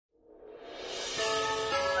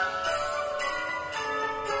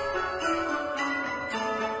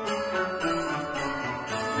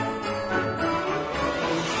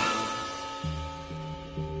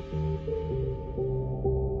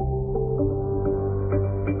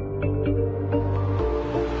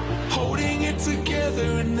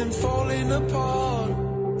together and then falling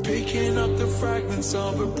apart, picking up the fragments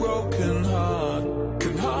of a broken heart.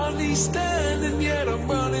 Can hardly stand and yet I'm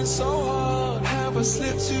running so hard. Have I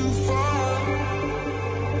slipped too far?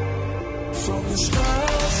 From the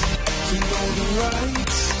stars to golden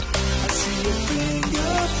lights, I see your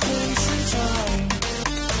fingerprints in time.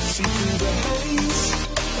 See through the haze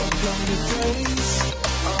of younger days,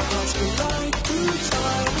 our hearts collide through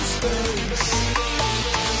time and space.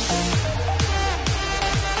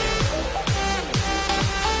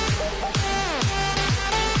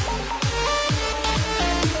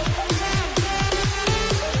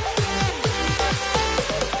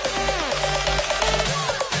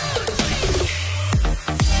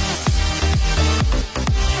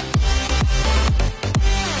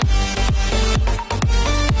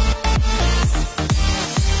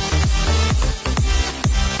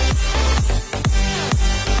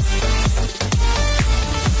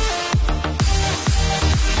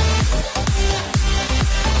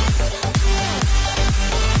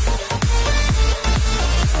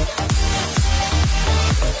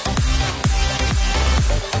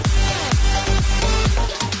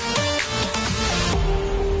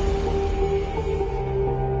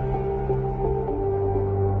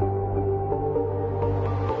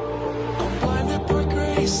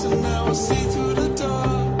 And now I see through the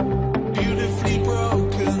dark, beautifully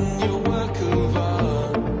broken, your work of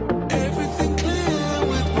art. Everything clear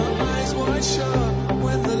with my eyes wide shut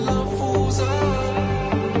when the love falls up.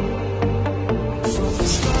 From the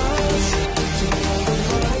stars to all the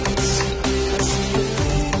lights, I see your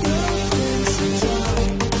fingerprints in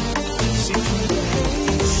time. See through the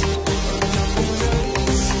haze of younger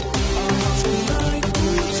days, our hearts collide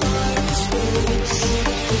through time and space.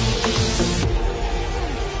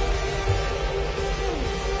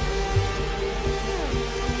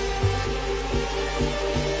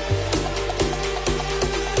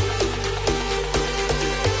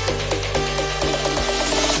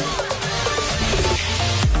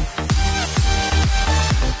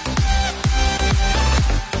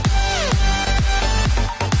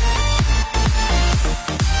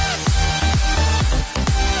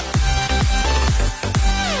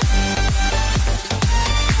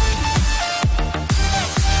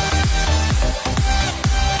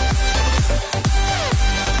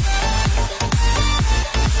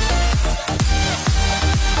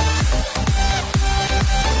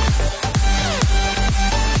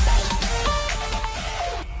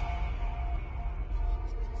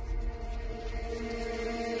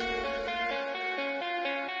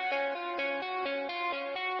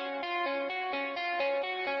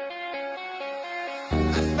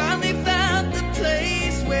 Finally found the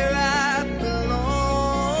place where I belong.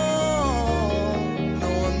 No,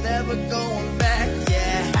 I'm never going back.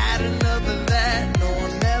 Yeah, I had enough of that. No,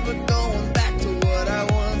 I'm never going back to what I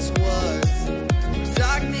once was.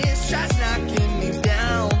 Darkness tries knocking me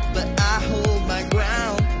down, but I hold my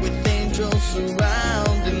ground with angels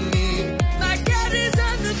surrounding me. My God is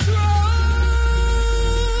on the throne.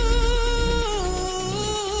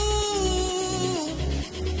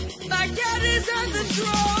 My God is on the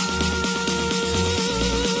throne.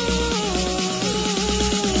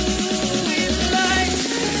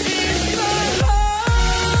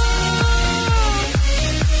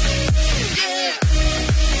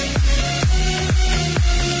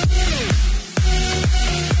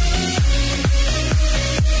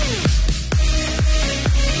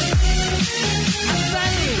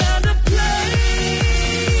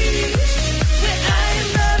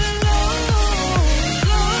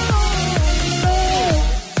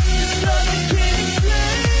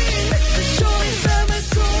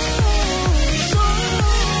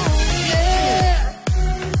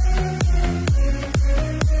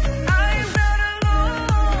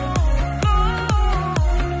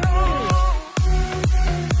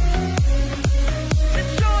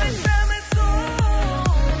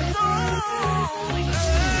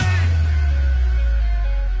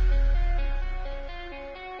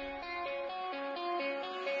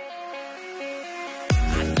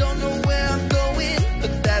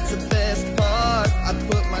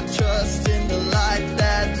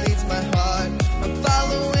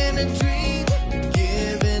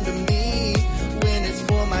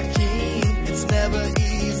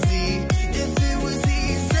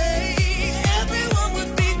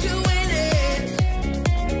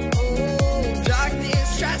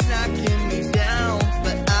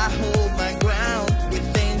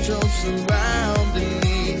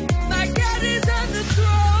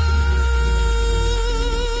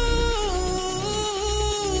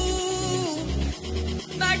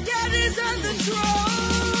 is on the throne.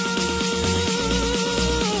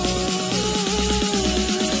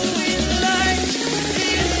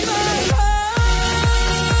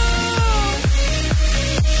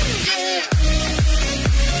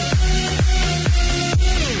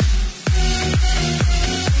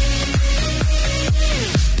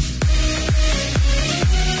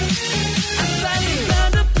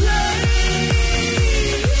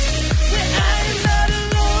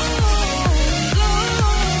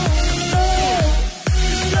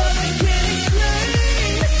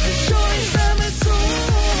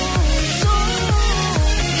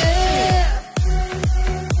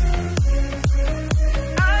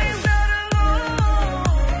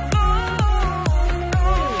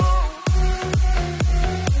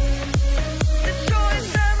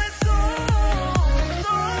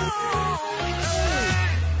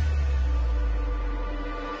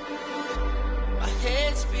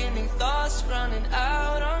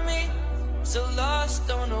 just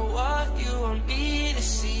don't know what you want me to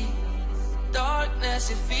see.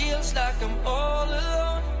 Darkness, it feels like I'm all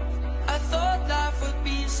alone. I thought life would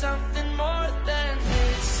be something more than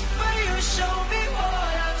this, but you show me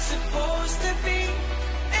what I'm supposed to be,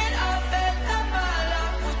 and I felt that my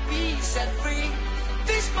life would be set free.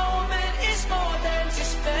 This moment is more than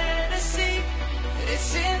just fantasy.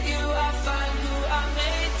 It's in you I find who I'm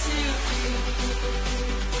made to be.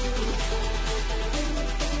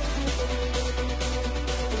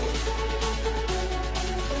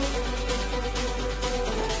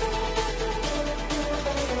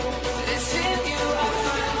 It's in you I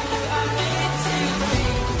find who I'm made to be.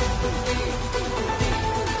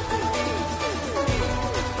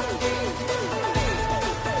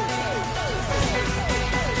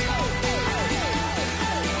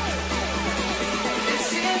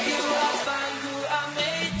 It's in you I find who I'm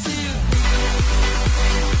made to be. It's in you I find who I'm made to be.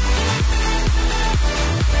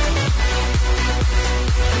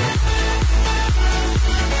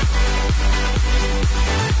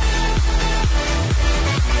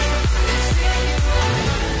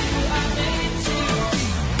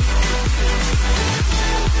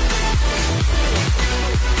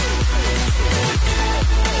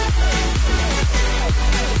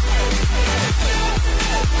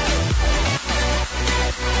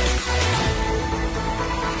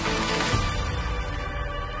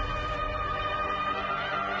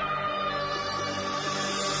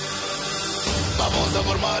 Vamos a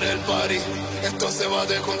formar el party, esto se va a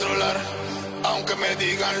descontrolar. Aunque me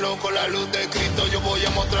digan loco, la luz de Cristo yo voy a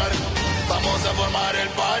mostrar. Vamos a formar el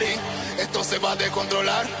party, esto se va a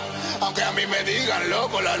descontrolar. Aunque a mí me digan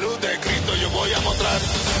loco, la luz de Cristo yo voy a mostrar.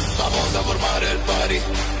 Vamos a formar el party,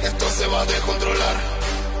 esto se va a descontrolar.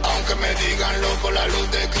 Aunque me digan loco, la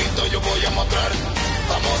luz de Cristo yo voy a mostrar.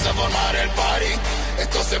 Vamos a formar el party,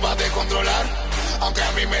 esto se va a descontrolar. Aunque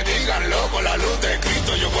a mí me digan loco, la luz de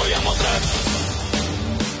Cristo yo voy a mostrar.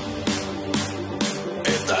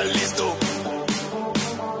 ¿Estás listo?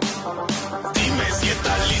 Dime si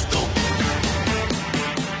estás listo.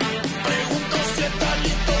 Pregunto si estás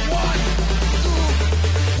listo.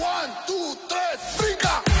 One, two, tres,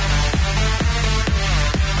 brinca.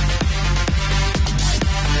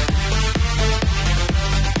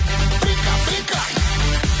 Brinca, brinca.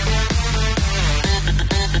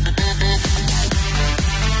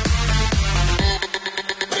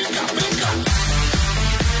 Brinca, brinca. Brinca, brinca.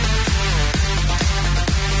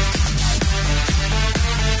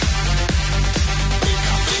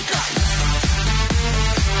 Brinca, brinca.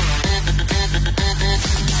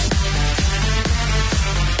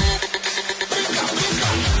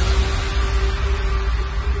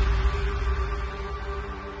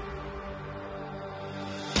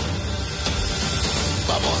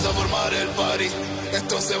 Vamos a formar el party,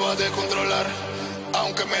 esto se va a descontrolar.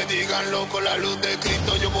 Aunque me digan loco, la luz de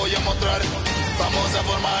Cristo yo voy a mostrar. Vamos a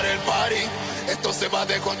formar el party, esto se va a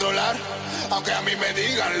descontrolar. Aunque a mí me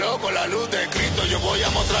digan loco, la luz de Cristo yo voy a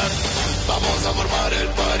mostrar. Vamos a formar el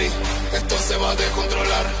party, esto se va a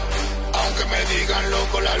descontrolar. Aunque me digan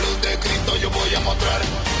loco, la luz de Cristo yo voy a mostrar.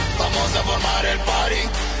 Vamos a formar el party,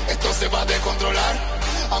 esto se va a descontrolar.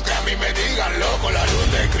 Aunque a mí me digan loco, la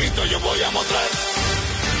luz de Cristo yo voy a mostrar.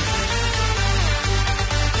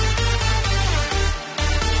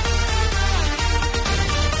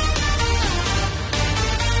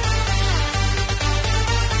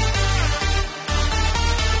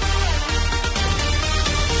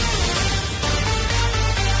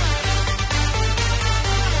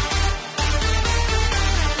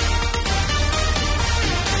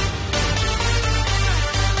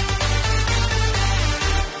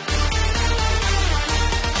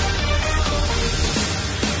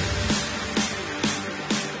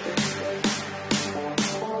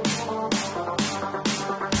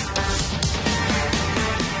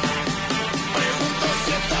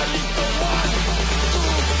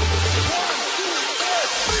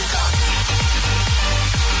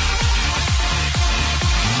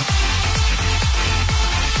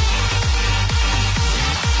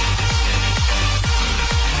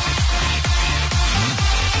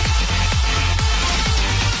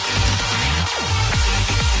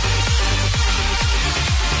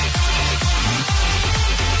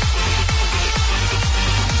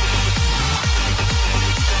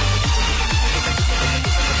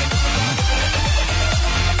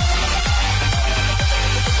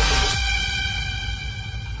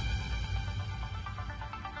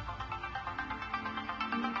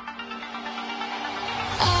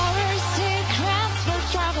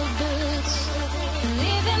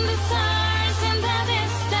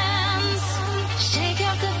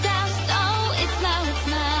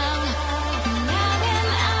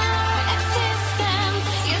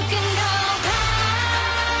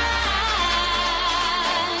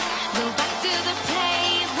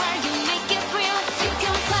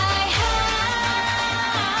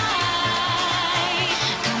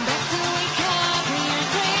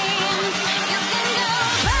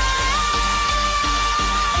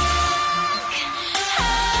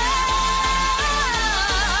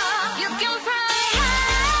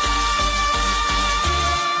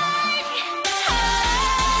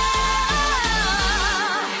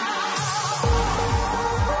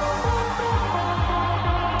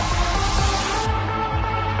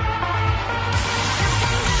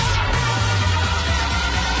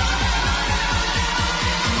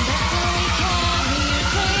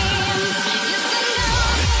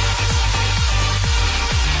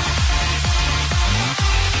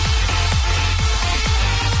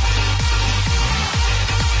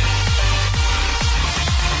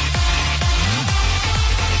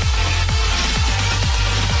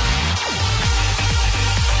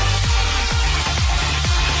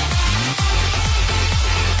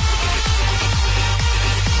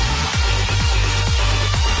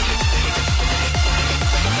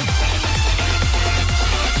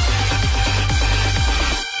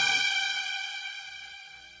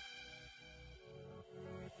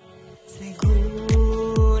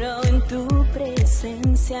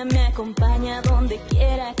 presencia me acompaña donde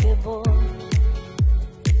quiera que voy.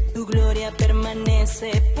 Tu gloria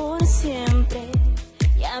permanece por siempre,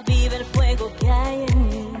 y aviva el fuego que hay en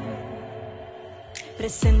mí.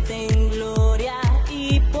 Presente en gloria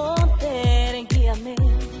y poder, guíame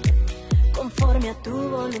conforme a tu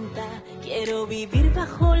voluntad. Quiero vivir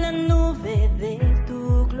bajo la nube de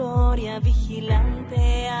tu gloria,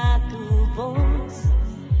 vigilante a tu voz.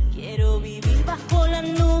 Quiero vivir bajo la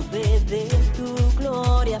nube de tu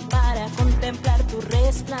gloria para contemplar tu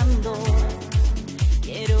resplandor.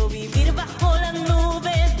 Quiero vivir bajo la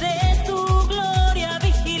nube de tu gloria,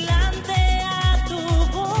 vigilante a tu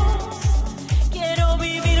voz. Quiero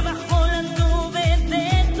vivir bajo la nube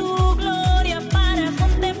de tu gloria para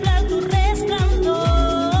contemplar tu resplandor.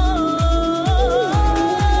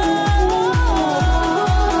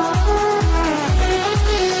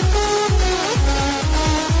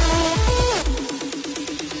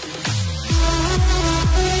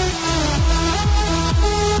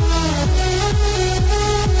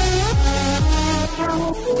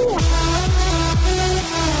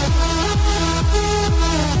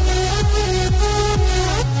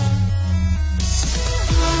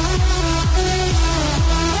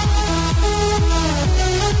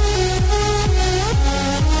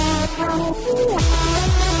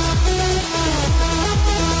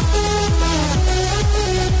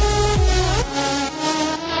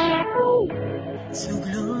 Su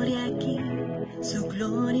gloria aquí, su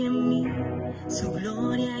gloria en mí, su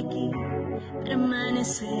gloria aquí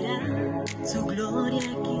permanecerá. Su gloria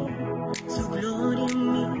aquí, su gloria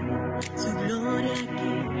en mí, su gloria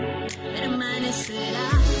aquí permanecerá.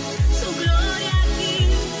 Su gloria aquí,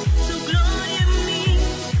 su gloria en mí,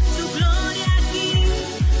 su gloria aquí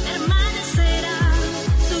permanecerá.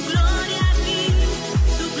 Su gloria aquí,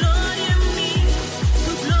 su gloria en mí,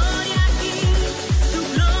 su gloria aquí, su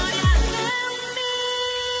gloria en mí.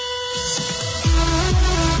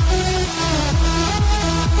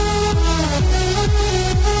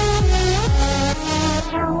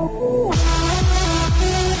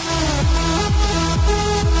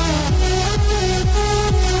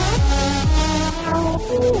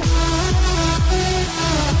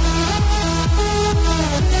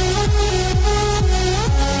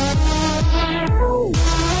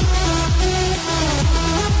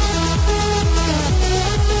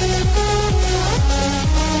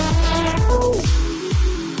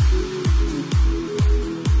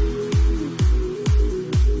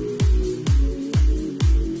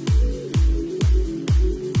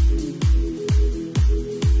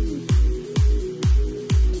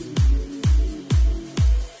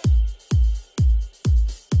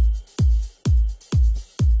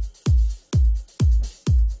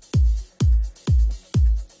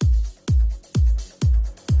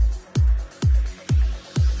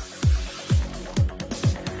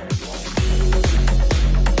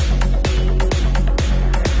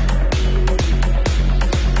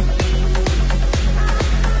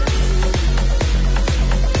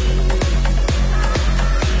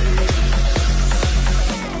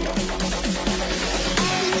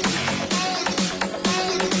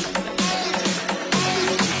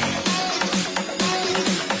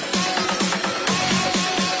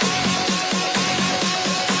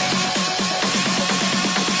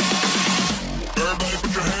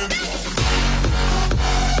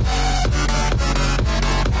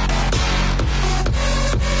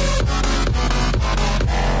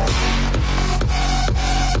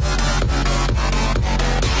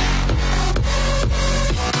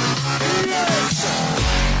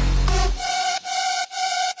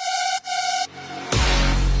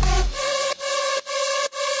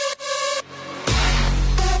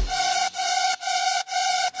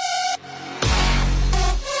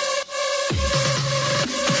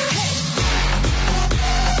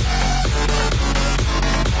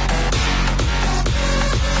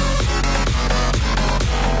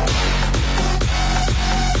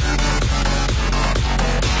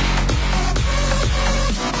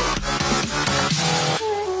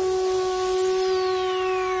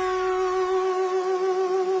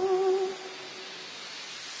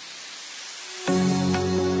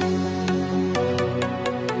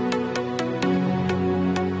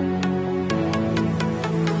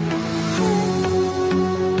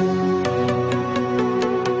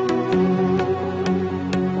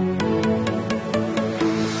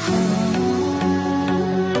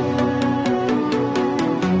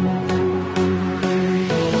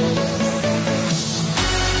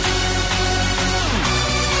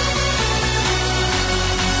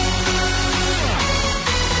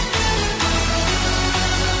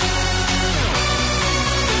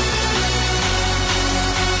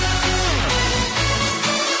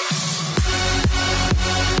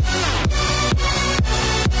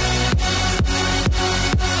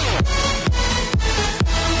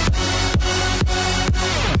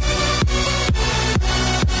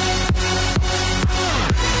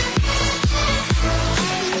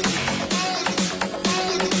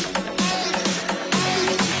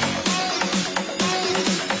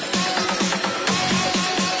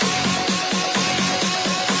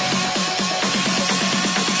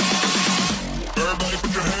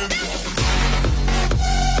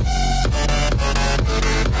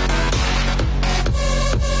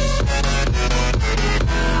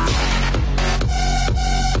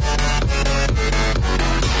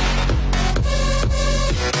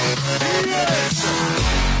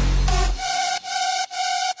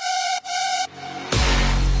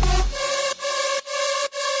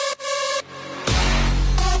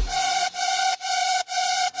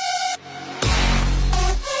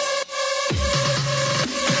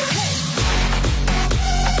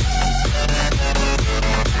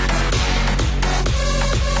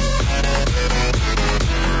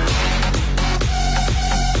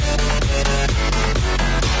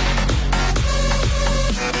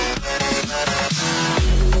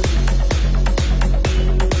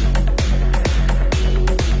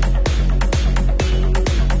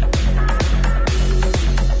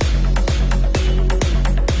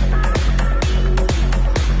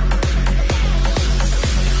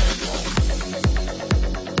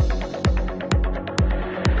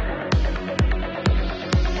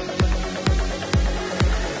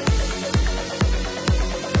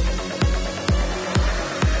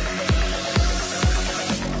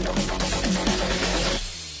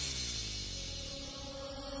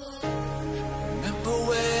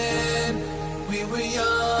 were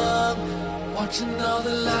young, watching all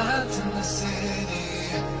the lights in the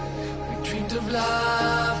city. We dreamed of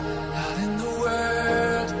life out in the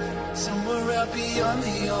world, somewhere out beyond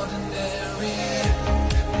the ordinary.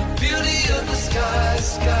 The beauty of the sky,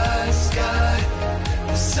 sky, sky,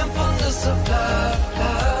 the simpleness of life,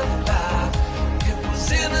 life, life. It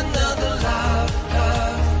was in another life,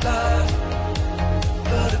 life, life,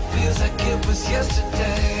 but it feels like it was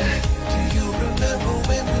yesterday. Do you remember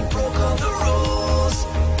when we broke all the rules,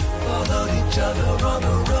 followed each other on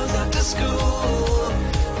the roads after school?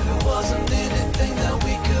 There wasn't anything that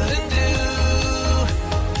we couldn't do.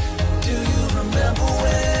 Do you remember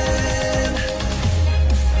when?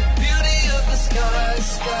 The beauty of the sky,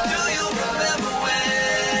 sky. Do you remember when?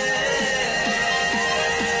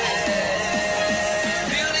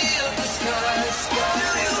 Beauty of the sky, sky. Do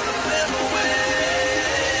you remember when?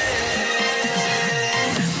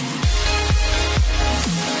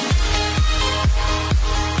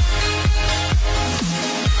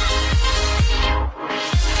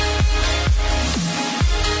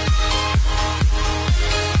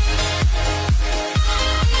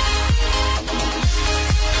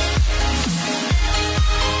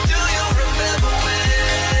 Do you remember when?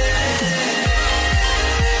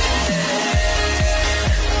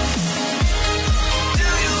 Do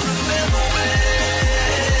you remember when?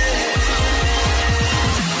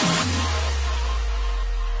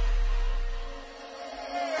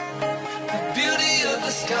 The beauty of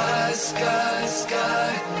the sky, sky,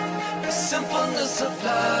 sky, the simpleness of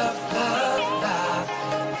life, life, life.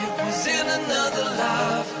 It was in another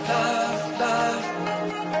life, life, life,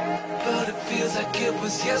 but it feels like it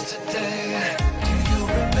was yesterday. Do you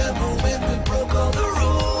remember when we broke all the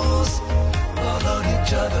rules, followed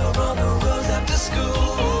each other on